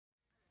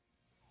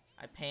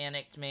I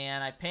panicked,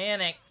 man. I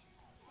panicked.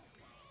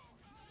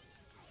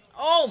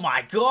 Oh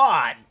my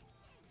god!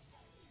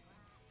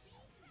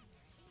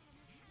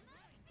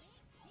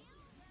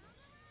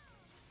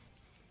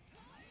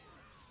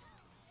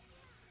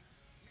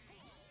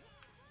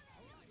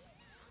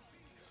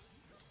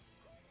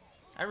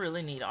 I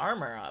really need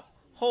armor up.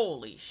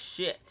 Holy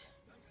shit.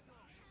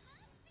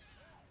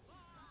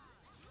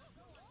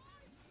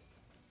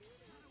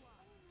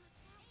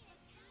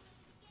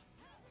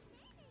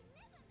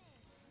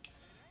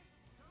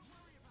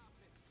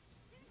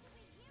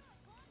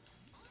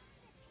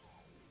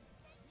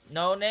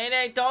 No,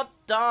 Nene, don't.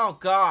 Oh,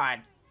 God.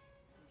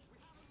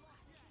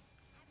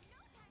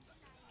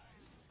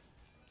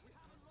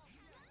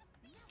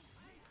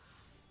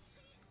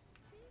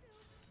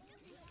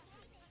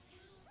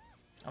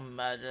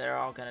 They're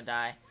all gonna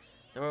die.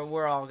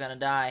 We're all gonna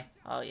die.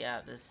 Oh,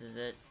 yeah, this is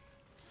it.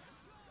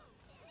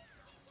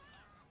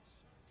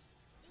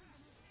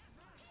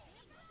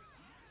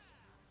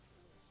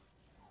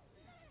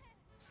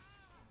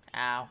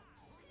 Ow.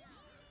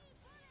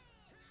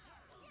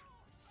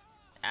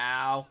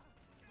 Ow.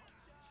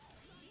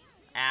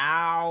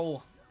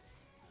 Ow.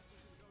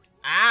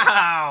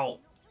 Ow!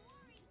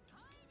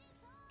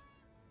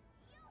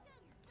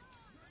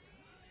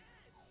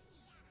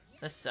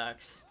 This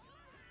sucks.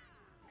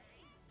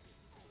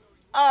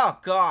 Oh,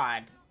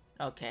 God.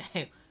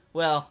 Okay.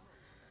 Well,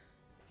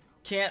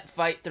 can't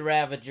fight the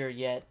Ravager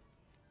yet.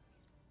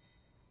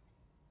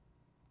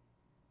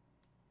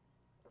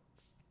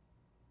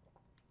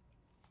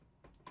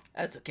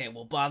 That's okay.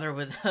 We'll bother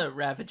with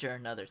Ravager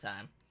another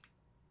time.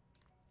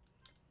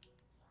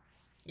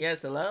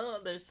 Yes, hello?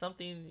 There's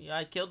something...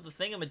 I killed the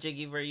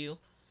thingamajiggy for you.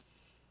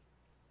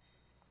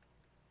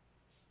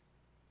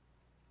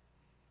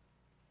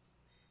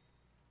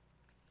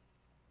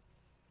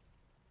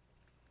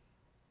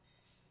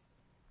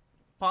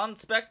 Pond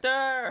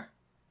Spectre!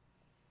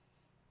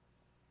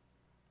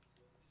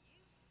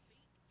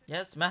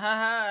 Yes,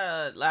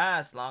 mahaha! At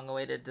last,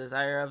 long-awaited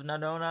desire of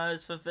Nonona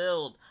is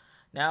fulfilled.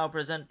 Now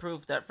present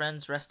proof that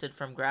friends wrested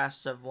from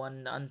grasp of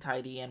one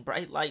untidy and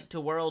bright light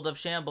to world of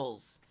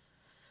shambles.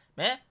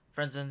 Meh?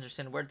 Friends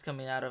understand words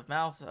coming out of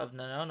mouth of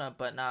Nonona,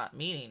 but not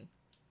meaning.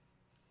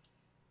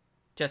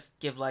 Just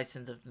give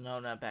license of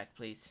Nonona back,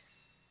 please.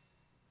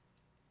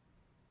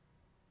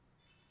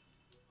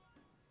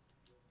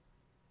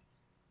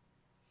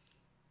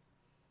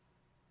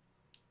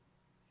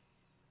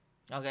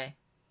 Okay.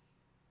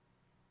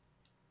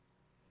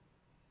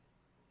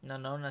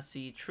 Nonona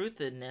see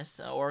truthiness.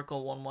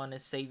 Oracle 1-1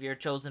 is savior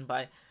chosen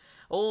by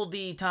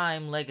oldie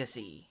time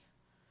legacy.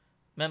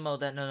 Memo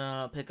that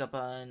Nonona pick up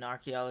an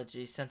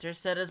archaeology center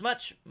said as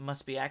much.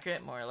 Must be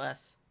accurate, more or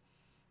less.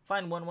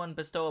 Find 1-1,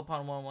 bestow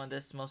upon 1-1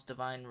 this most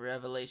divine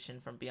revelation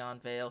from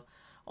beyond veil.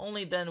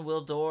 Only then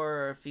will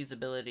door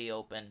feasibility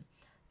open.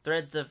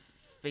 Threads of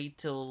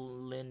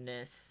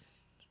fatalness.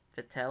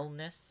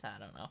 Fatalness? I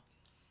don't know.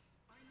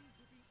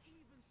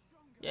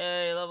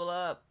 Yay, level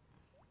up.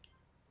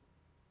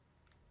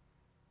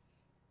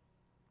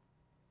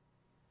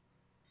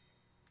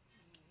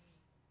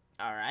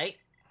 Alright.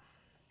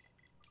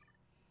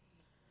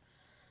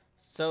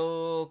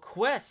 So,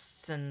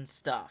 quests and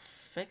stuff.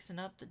 Fixing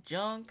up the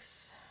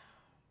junks.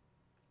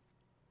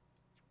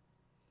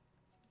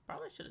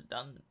 Probably should have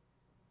done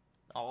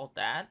all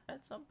that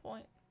at some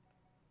point.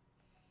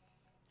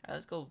 Alright,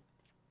 let's go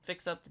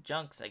fix up the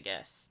junks, I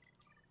guess.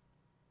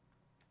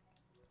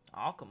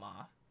 I'll come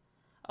off.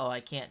 Oh,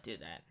 I can't do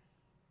that.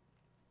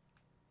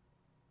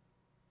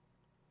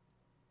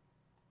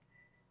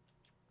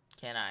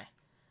 Can I?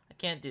 I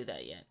can't do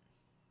that yet.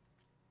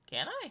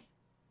 Can I?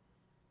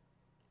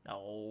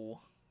 No.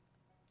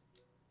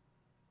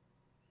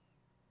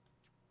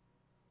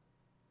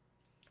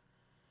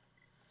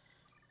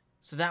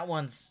 So that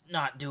one's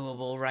not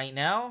doable right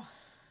now.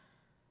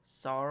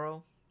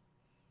 Sorrow.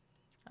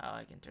 Oh,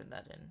 I can turn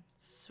that in.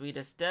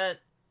 Sweetest debt.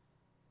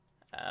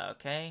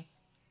 Okay.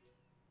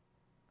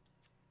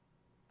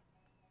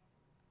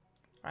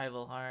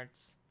 Rival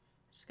hearts.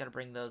 Just gotta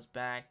bring those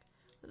back.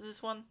 What is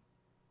this one?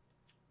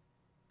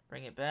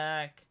 Bring it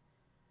back.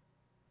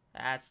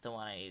 That's the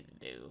one I need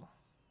to do.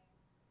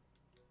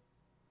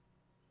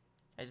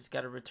 I just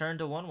gotta return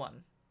to 1-1.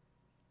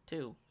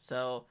 2.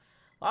 So,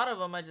 a lot of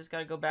them I just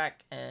gotta go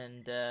back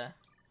and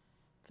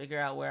figure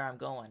out where I'm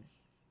going.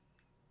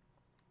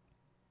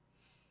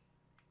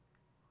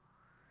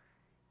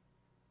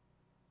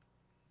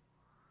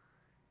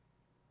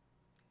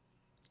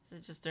 Is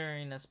it just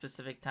during a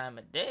specific time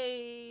of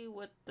day?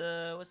 What's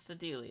the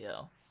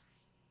dealio?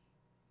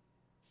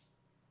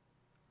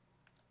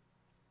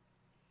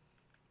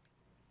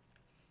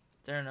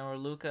 Is there an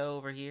Orluka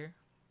over here?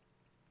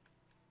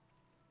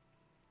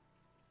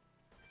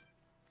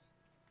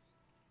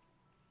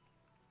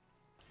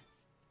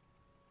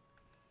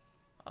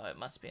 Oh, it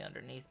must be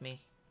underneath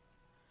me.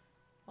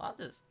 Well, I'll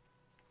just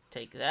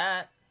take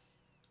that.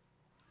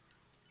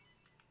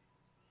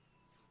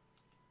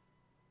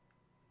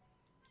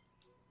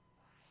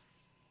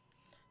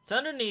 It's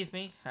underneath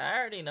me. I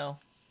already know.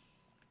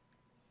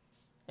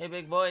 Hey,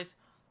 big boys.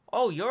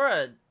 Oh, you're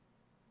a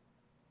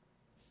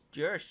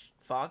you're a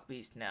fog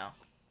beast now.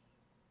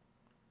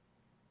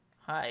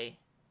 Hi.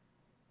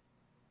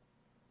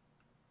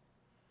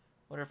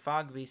 What are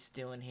fog beasts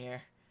doing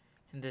here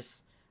in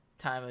this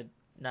time of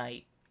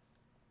night?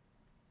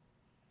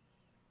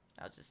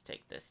 I'll just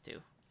take this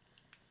too.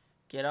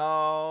 Get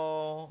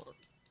all...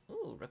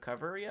 Ooh,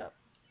 recovery up.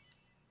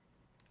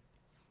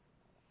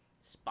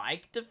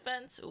 Spike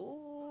defense?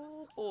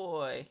 Ooh,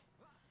 boy.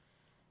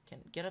 Can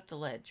get up the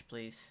ledge,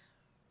 please.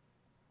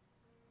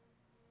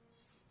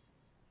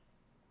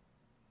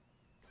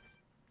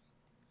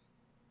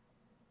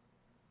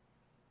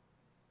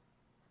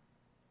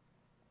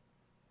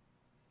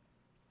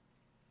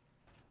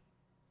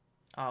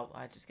 Oh,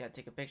 I just gotta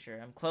take a picture.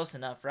 I'm close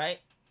enough, right?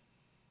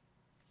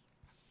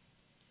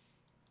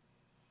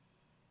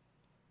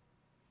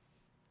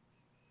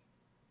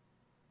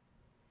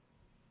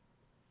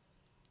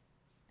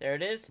 There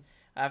it is.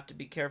 I have to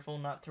be careful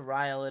not to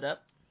rile it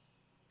up.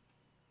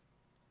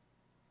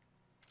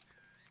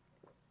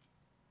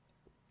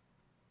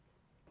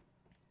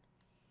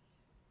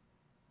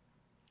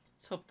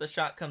 Let's hope the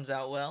shot comes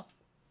out well.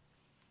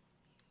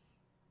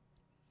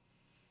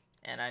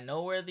 And I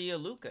know where the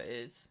Aluka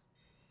is.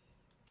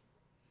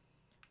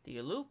 The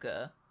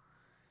Aluka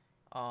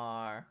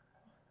are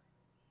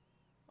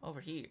over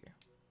here.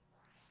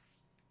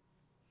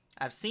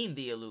 I've seen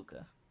the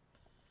Aluka.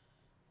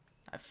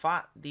 I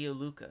fought the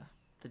Aluka.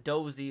 The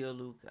dozy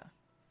Aluka.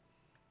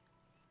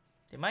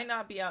 They might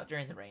not be out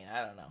during the rain.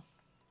 I don't know.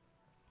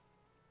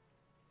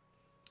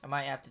 I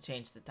might have to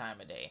change the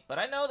time of day. But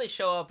I know they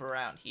show up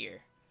around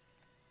here.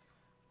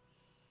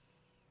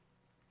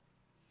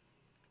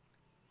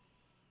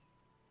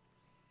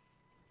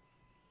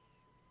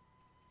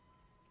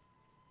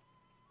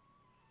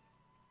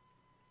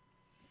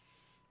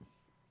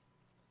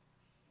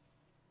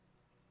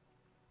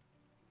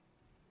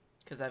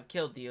 Because I've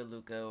killed the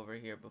Aluka over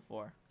here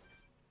before.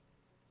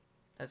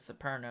 That's the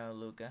Perna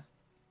Aluka.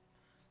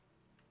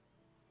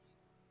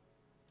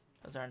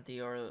 Those aren't the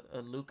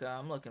Aluka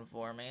I'm looking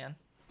for, man.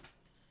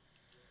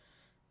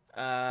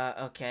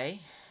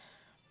 Okay.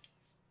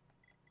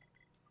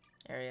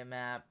 Area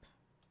map.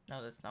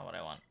 No, that's not what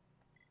I want.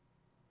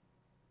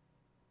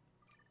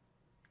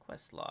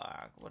 Quest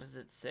log. What does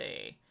it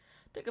say?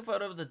 Take a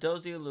photo of the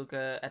dozy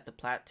Aluka at the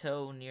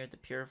plateau near the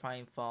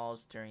Purifying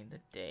Falls during the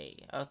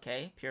day.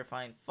 Okay,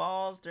 Purifying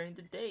Falls during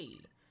the day.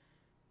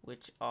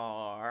 Which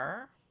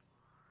are...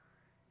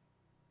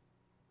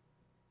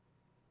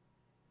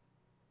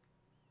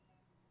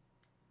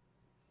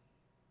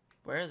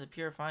 Where are the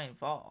Purifying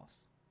Falls?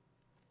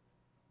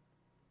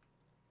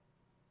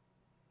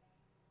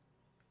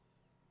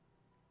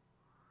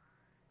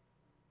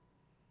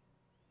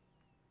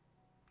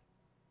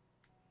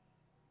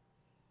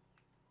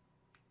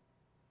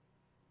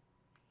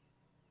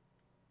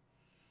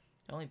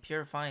 The only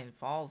Purifying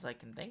Falls I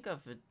can think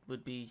of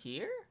would be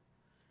here?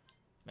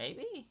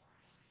 Maybe?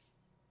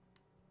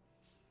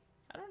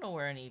 I don't know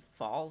where any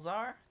falls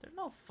are. There's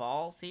no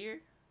falls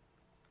here.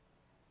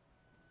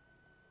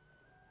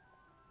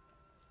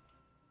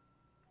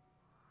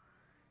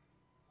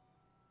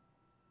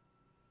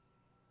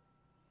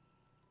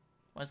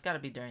 Well, it's got to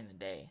be during the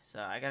day, so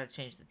I got to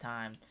change the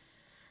time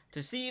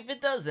to see if it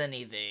does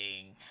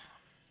anything.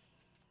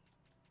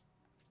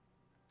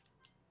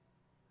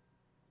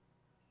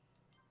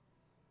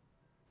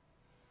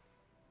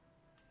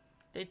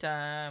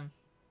 Daytime.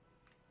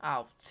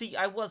 Oh, see,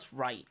 I was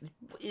right.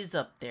 It is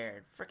up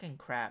there. Freaking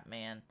crap,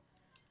 man.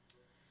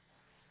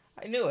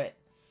 I knew it.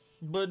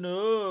 But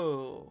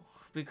no.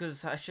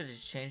 Because I should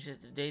have changed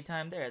it to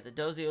daytime there. The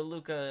dozy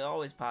Aluka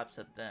always pops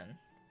up then.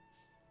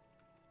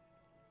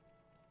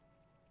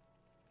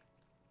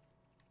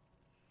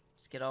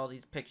 Just get all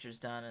these pictures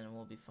done and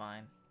we'll be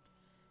fine.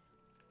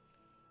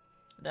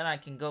 Then I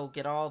can go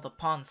get all the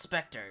Pawn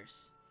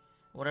Specters.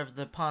 Whatever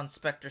the Pawn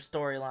Spectre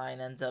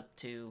storyline ends up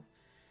to.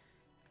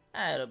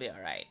 It'll be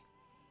alright.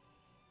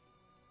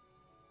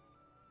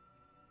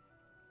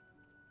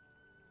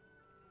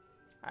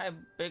 Hi,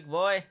 big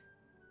boy.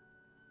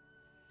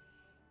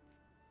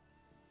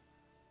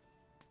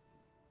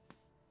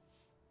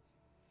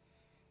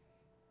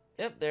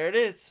 Yep, there it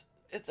is.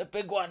 It's a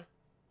big one.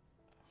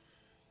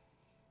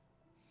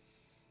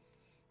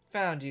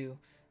 Found you.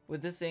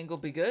 Would this angle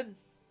be good?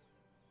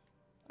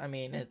 I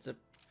mean, it's a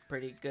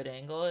pretty good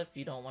angle if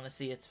you don't want to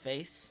see its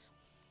face.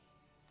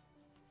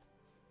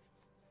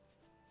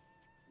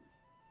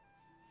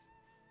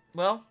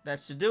 Well, that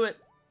should do it.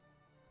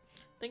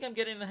 I think I'm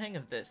getting the hang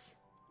of this.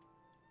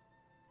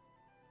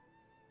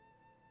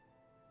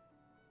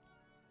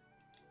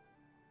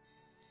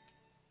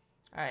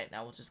 Alright,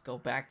 now we'll just go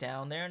back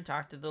down there and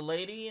talk to the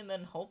lady, and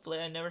then hopefully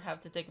I never have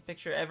to take a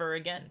picture ever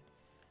again.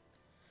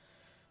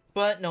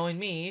 But knowing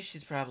me,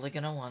 she's probably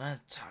gonna want to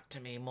talk to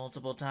me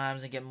multiple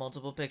times and get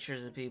multiple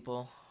pictures of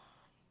people.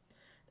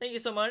 Thank you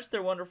so much.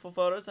 They're wonderful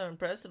photos. I'm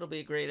impressed. It'll be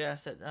a great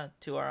asset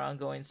to our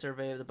ongoing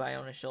survey of the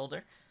Biona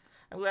shoulder.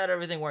 I'm glad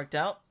everything worked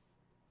out.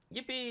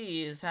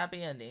 Yippee is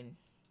happy ending.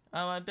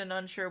 I've been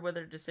unsure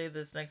whether to say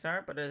this next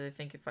art, but I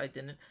think if I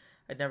didn't,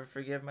 I'd never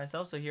forgive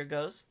myself, so here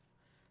goes.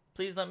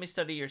 Please let me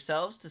study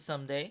yourselves to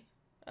someday.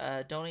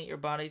 Donate your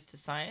bodies to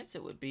science.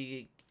 It would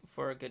be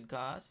for a good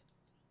cause.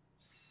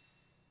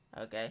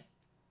 Okay.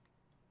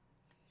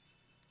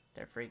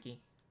 They're freaky.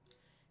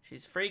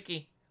 She's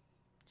freaky.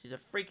 She's a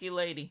freaky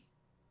lady.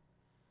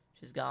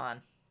 She's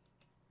gone.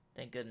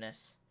 Thank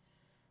goodness.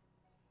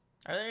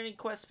 Are there any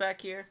quests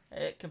back here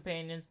at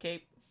Companion's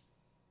Cape?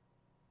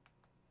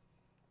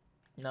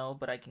 No,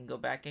 but I can go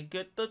back and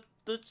get the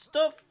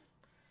stuff.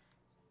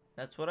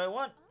 That's what I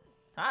want.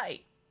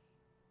 Hi.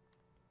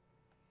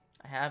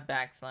 I have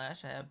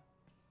backslash. I have...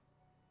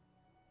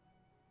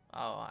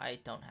 Oh, I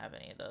don't have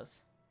any of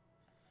those.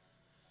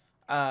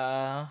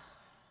 I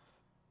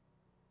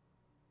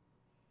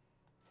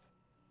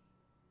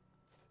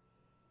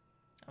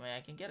mean,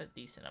 I can get a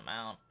decent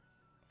amount.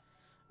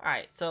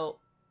 Alright, so...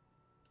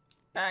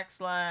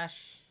 Backslash...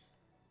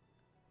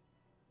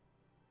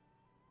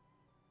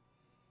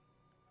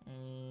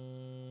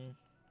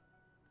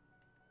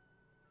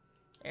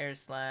 Air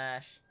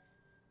slash...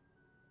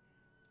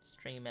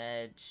 Stream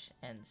edge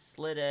and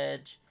slit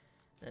edge.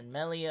 Then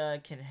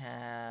Melia can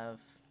have...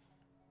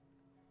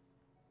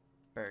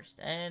 Burst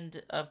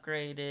end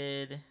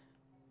upgraded.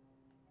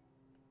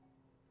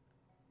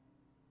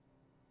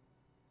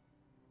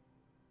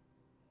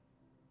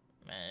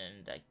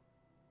 And I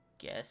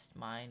guess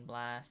Mind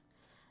Blast.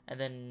 And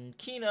then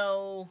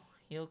Kino,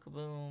 Heal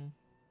Kaboom.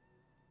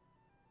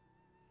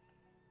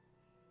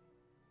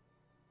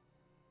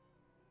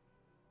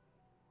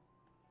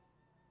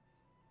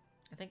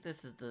 I think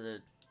this is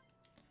the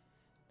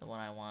one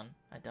I want.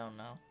 I don't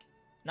know.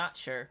 Not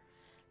sure.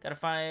 Gotta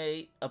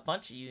fight a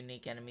bunch of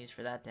unique enemies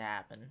for that to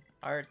happen.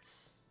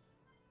 Arts.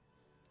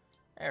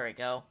 There we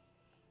go.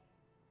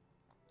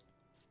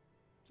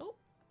 Oh.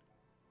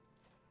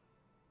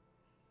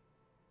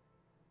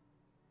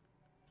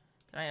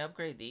 Can I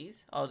upgrade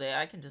these? Oh,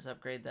 I can just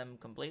upgrade them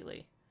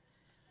completely.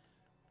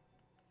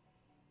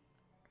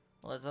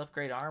 Well, let's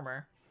upgrade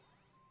armor.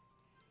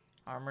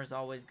 Armor's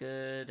always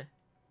good.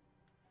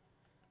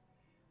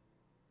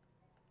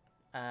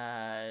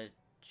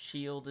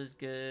 Shield is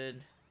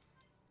good.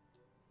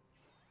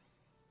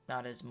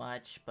 Not as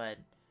much, but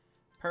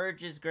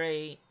Purge is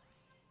great.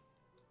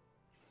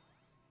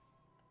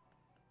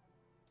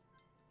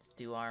 Let's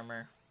do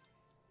armor.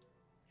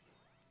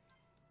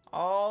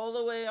 All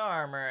the way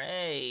armor.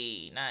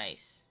 Hey,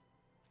 nice.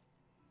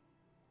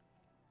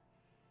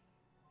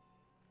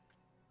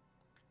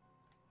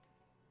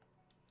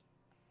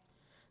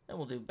 Then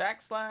we'll do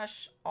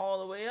backslash all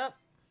the way up.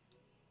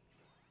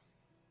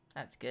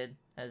 That's good.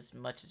 As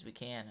much as we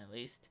can, at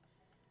least.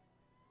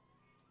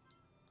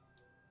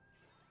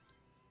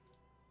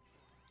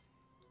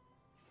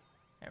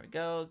 There we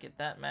go. Get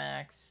that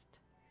maxed.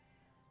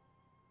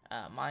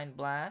 Mind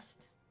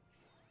Blast.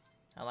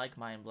 I like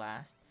Mind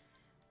Blast.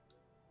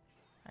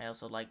 I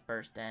also like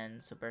Burst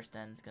End, so Burst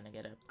End's gonna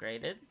get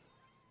upgraded.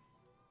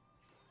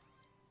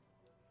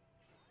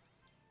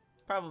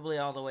 Probably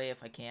all the way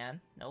if I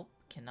can. Nope,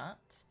 cannot.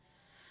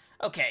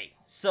 Okay,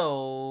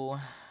 so...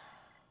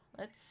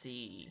 Let's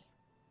see.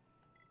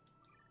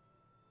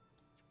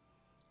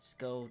 Just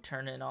go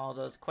turn in all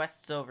those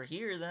quests over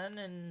here then,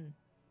 and...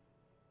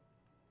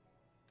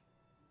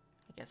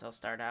 I guess I'll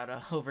start out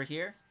over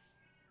here.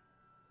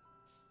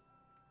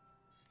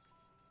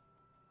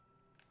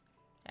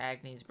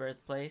 Agni's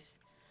birthplace.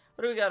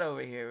 What do we got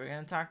over here? We're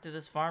gonna talk to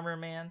this farmer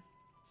man?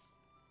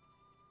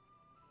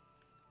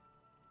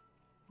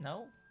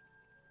 No?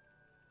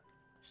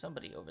 There's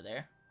somebody over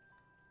there.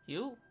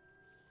 You?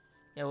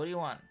 Yeah, what do you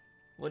want?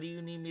 What do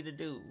you need me to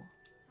do?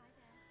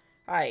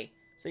 Hi.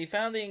 So you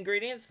found the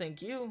ingredients?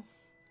 Thank you.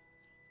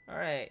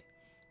 Alright.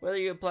 Whether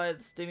you apply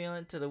the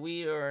stimulant to the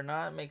wheat or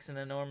not makes an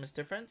enormous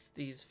difference.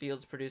 These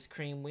fields produce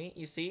cream wheat.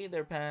 You see,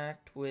 they're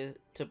packed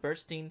to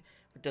bursting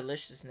with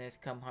deliciousness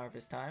come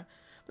harvest time.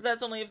 But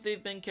that's only if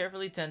they've been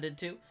carefully tended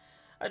to.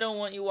 I don't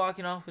want you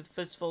walking off with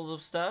fistfuls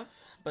of stuff,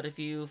 but if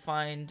you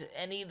find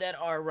any that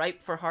are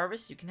ripe for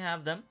harvest, you can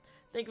have them.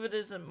 Think of it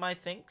as my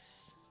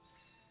thanks.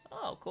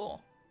 Oh,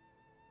 cool.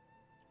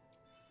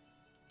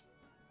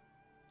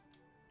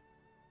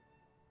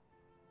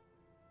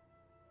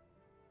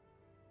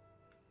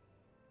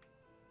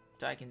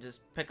 So I can just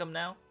pick them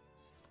now.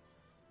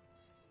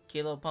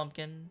 Kilo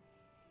pumpkin.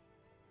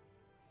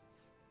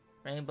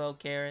 Rainbow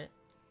carrot.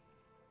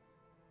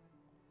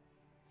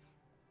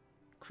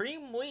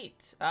 Cream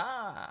wheat.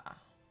 Ah.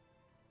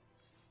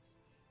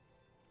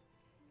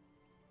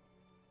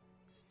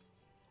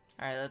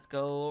 Alright, let's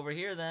go over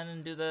here then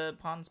and do the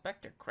Pawn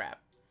Spectre crap.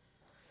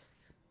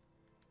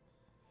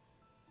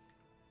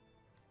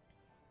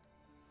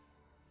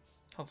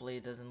 Hopefully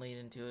it doesn't lead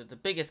into the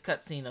biggest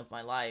cutscene of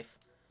my life.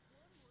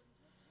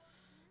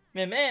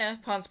 Meh,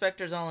 Pawn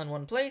Spectre's all in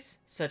one place.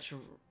 Such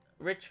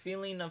rich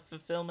feeling of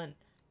fulfillment.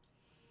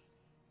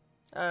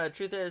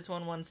 Truth is,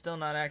 1-1's still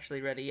not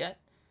actually ready yet.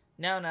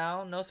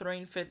 Now, no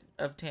throwing fit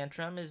of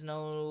tantrum is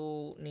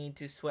no need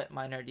to sweat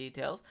minor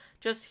details.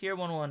 Just hear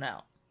 1-1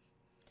 out.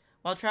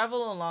 While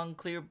travel along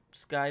Clear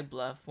Sky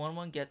Bluff,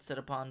 1-1 gets set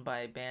upon by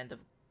a band of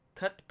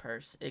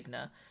cut-purse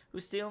Igna, who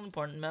steal an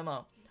important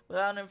memo.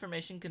 Without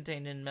information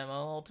contained in memo,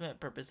 ultimate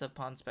purpose of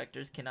pawn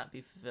specters cannot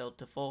be fulfilled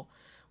to full.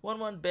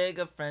 1-1 beg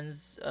of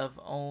friends of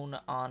own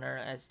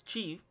honor as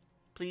chief,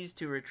 please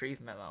to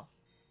retrieve memo.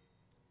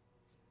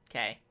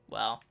 Okay,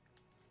 well,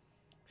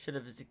 should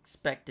have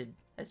expected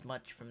as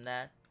much from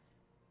that.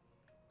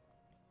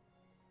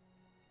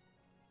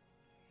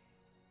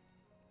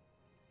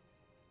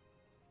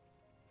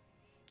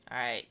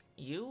 Alright,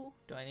 you?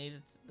 Do I need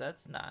it?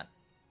 That's not.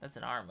 That's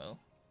an Armu.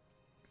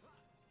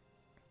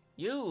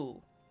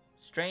 You!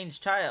 Strange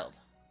child.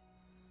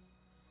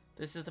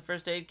 This is the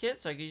first aid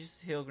kit, so I can use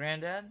to heal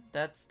Granddad.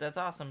 That's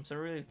awesome, so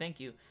really thank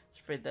you. I was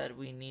afraid that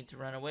we need to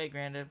run away.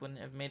 Granddad wouldn't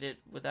have made it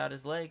without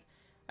his leg.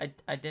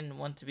 I didn't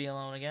want to be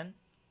alone again.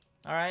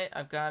 Alright,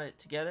 I've got it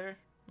together.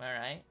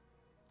 Alright.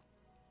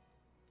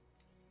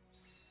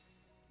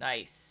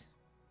 Nice.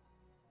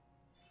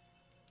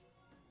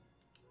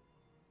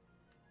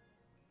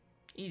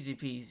 Easy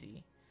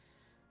peasy.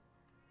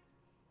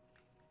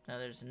 Now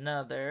there's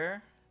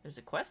another. There's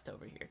a quest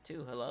over here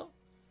too. Hello?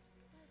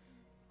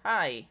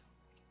 Hi.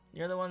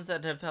 You're the ones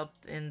that have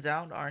helped Inns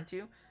out, aren't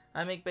you?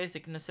 I make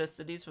basic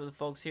necessities for the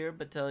folks here,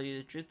 but tell you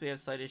the truth, we have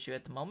a slight issue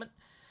at the moment.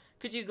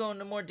 Could you go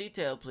into more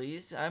detail,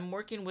 please? I'm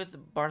working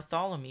with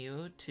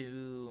Bartholomew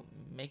to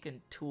make a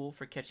tool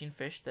for catching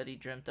fish that he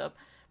dreamt up,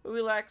 but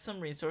we lack some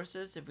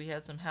resources. If we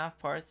had some half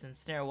parts and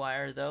snare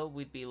wire, though,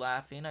 we'd be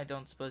laughing. I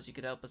don't suppose you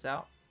could help us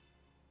out?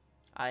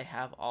 I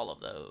have all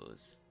of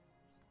those.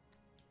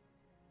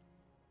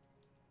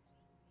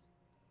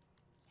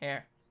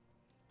 Here.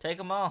 Take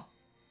them all.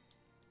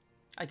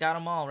 I got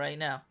them all right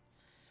now.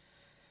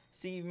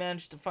 See, you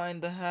managed to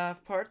find the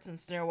half parts and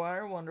snare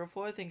wire.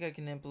 Wonderful. I think I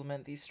can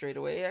implement these straight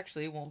away.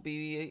 Actually, it won't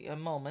be a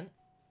moment.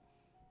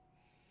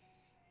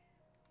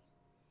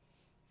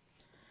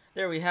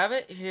 There we have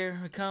it. Here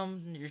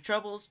come your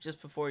troubles.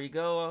 Just before you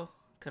go,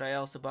 could I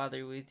also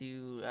bother with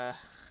you?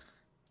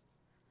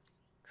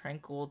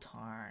 Tranquil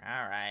Tarn.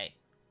 Alright.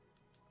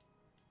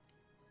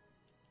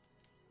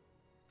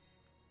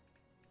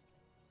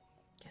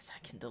 Guess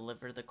I can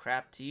deliver the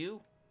crap to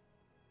you.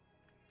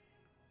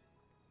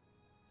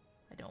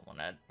 I don't want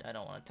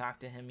to talk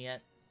to him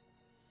yet.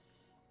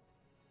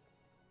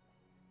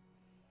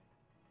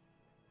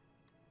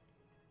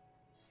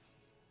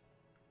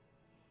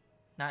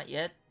 Not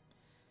yet.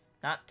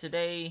 Not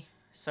today,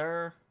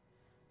 sir.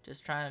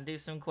 Just trying to do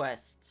some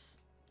quests.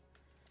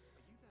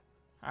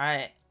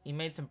 Alright, you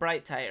made some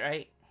bright tite,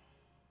 right?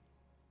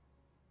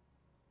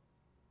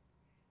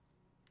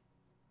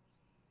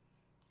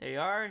 There you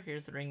are.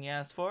 Here's the ring you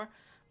asked for.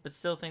 But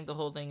still think the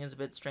whole thing is a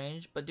bit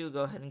strange. But do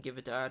go ahead and give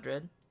it to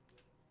Adred.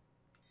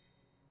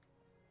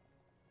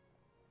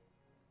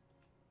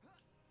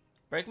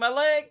 Break my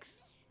legs!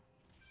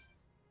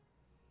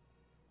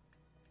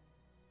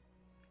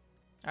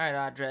 Alright,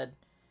 Adred.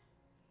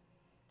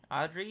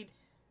 Audreed?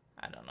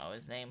 I don't know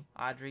his name.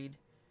 Audreed.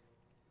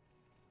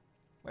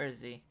 Where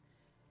is he?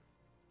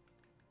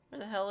 Where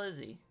the hell is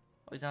he?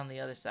 Oh, he's on the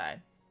other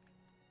side.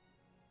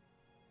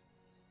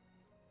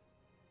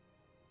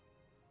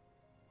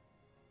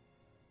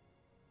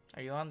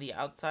 Are you on the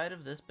outside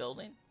of this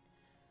building?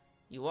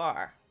 You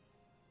are.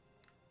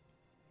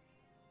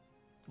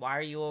 Why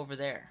are you over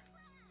there?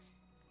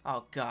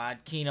 Oh god,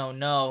 Kino,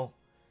 no.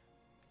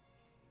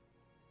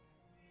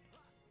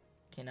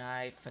 Can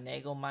I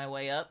finagle my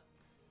way up?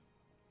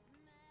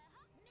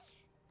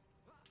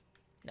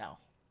 No.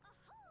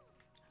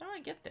 How do I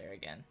get there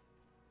again?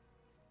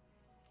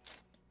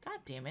 God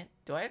damn it.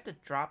 Do I have to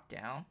drop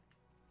down?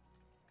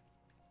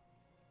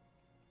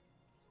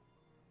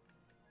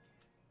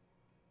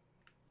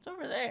 It's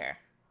over there.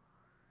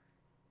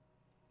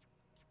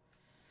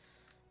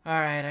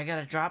 Alright, I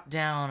gotta drop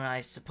down, I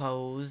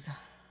suppose.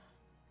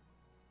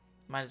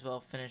 Might as well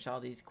finish all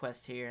these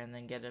quests here and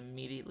then get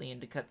immediately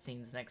into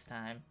cutscenes next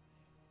time.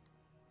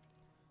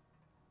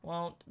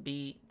 Won't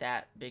be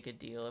that big a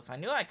deal. If I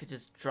knew I could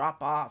just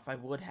drop off, I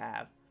would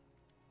have.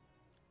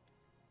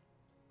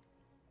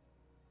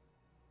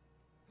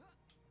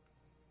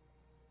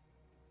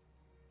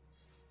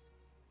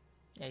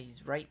 Yeah,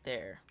 he's right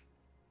there.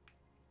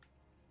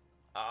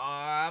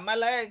 Ah, my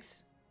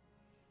legs!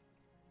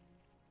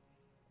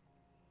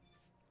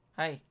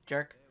 Hi,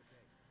 jerk.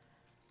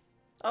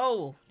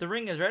 Oh, the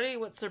ring is ready?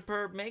 What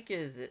superb make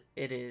is it?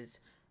 It is.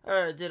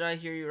 Did I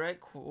hear you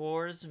right?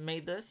 Quarz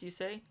made this, you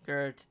say?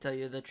 Grr, to tell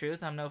you the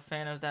truth, I'm no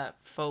fan of that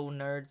faux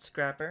nerd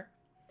scrapper.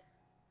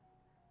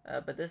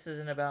 But this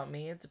isn't about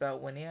me, it's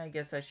about Winnie. I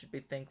guess I should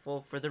be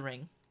thankful for the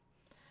ring.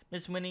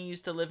 Miss Winnie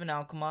used to live in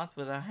Alcamoth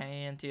with a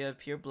hyantia of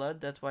pure blood,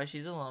 that's why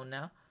she's alone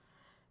now.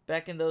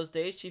 Back in those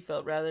days, she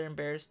felt rather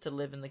embarrassed to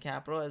live in the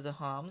capital as a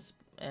Homs,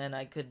 and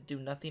I could do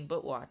nothing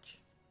but watch.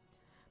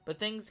 But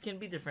things can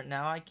be different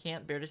now. I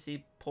can't bear to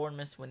see poor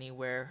Miss Winnie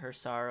wear her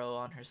sorrow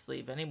on her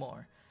sleeve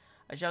anymore.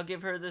 I shall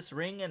give her this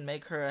ring and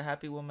make her a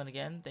happy woman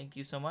again. Thank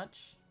you so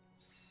much.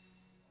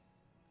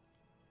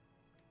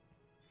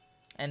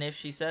 And if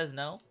she says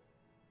no?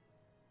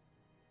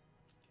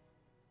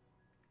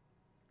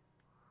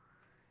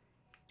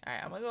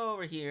 Alright, I'm gonna go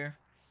over here.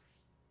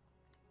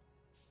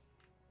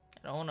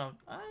 I don't wanna...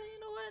 you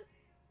know what?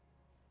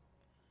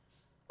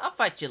 I'll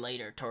fight you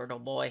later, turtle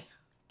boy.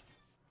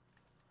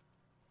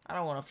 I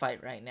don't want to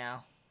fight right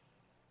now.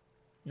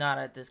 Not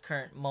at this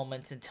current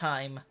moment in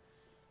time.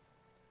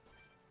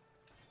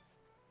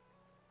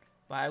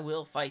 But I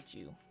will fight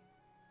you.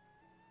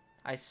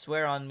 I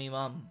swear on me,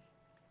 mum.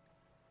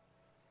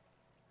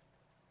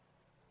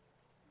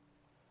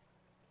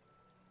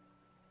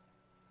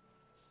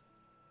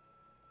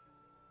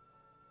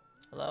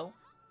 Hello?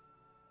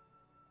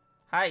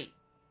 Hi.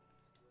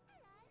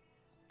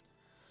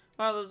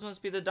 Wow, those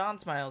must be the Dawn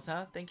Smiles,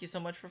 huh? Thank you so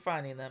much for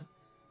finding them.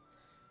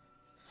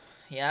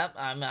 Yep,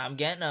 I'm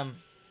getting them.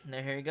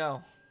 There, here you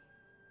go.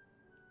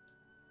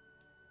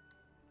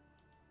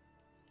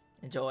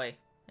 Enjoy.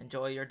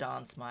 Enjoy your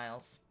Dawn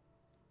Smiles.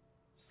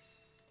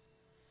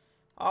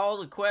 All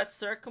the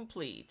quests are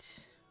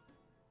complete.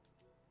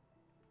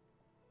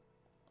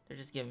 They're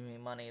just giving me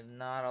money.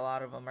 Not a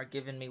lot of them are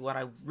giving me what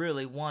I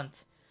really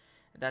want.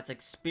 That's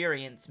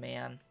experience,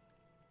 man.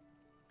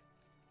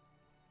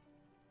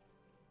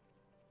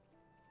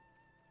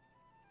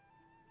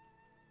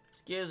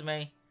 Excuse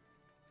me.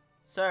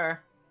 Sir.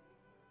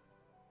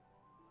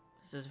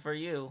 This is for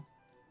you.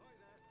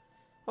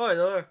 Hi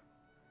there.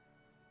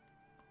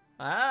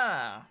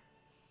 Ah.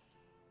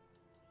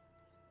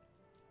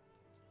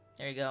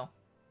 There you go.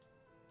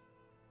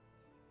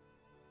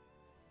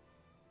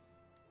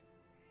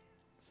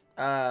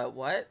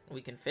 What?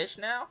 We can fish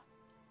now?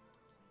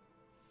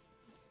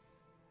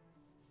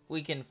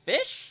 We can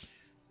fish?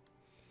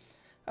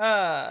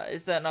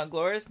 Is that not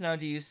glorious? Now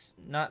do you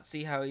not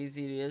see how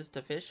easy it is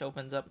to fish?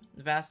 Opens up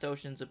vast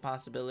oceans of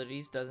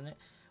possibilities, doesn't it?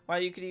 Why,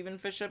 you could even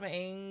fish up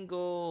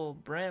angle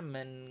brim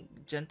and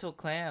gentle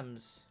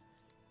clams.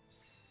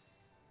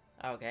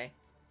 Okay.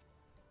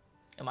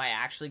 Am I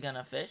actually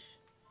gonna fish?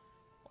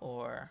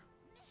 Or...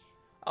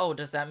 Oh,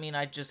 does that mean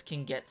I just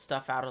can get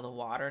stuff out of the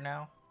water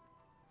now?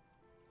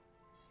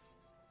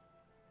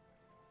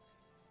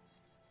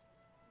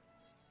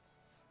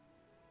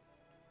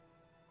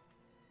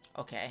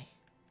 Okay.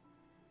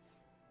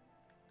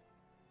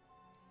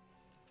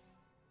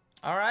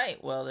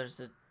 Alright, well,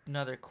 there's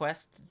another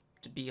quest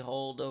to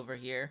behold over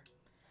here.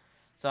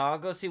 So I'll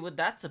go see what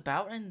that's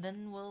about, and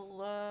then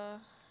we'll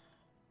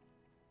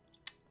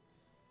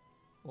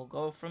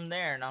go from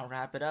there, and I'll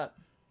wrap it up.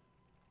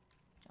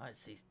 Oh,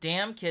 it's these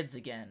damn kids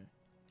again.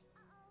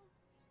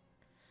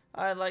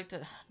 I'd like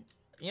to...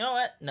 You know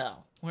what?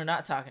 No, we're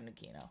not talking to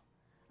Kino.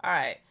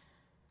 Alright.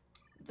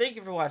 Thank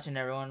you for watching,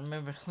 everyone.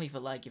 Remember to leave a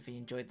like if you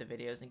enjoyed the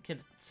videos, and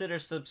consider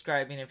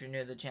subscribing if you're new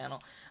to the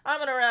channel. I'm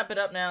going to wrap it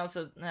up now,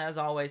 so as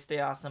always, stay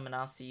awesome, and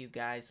I'll see you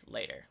guys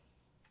later.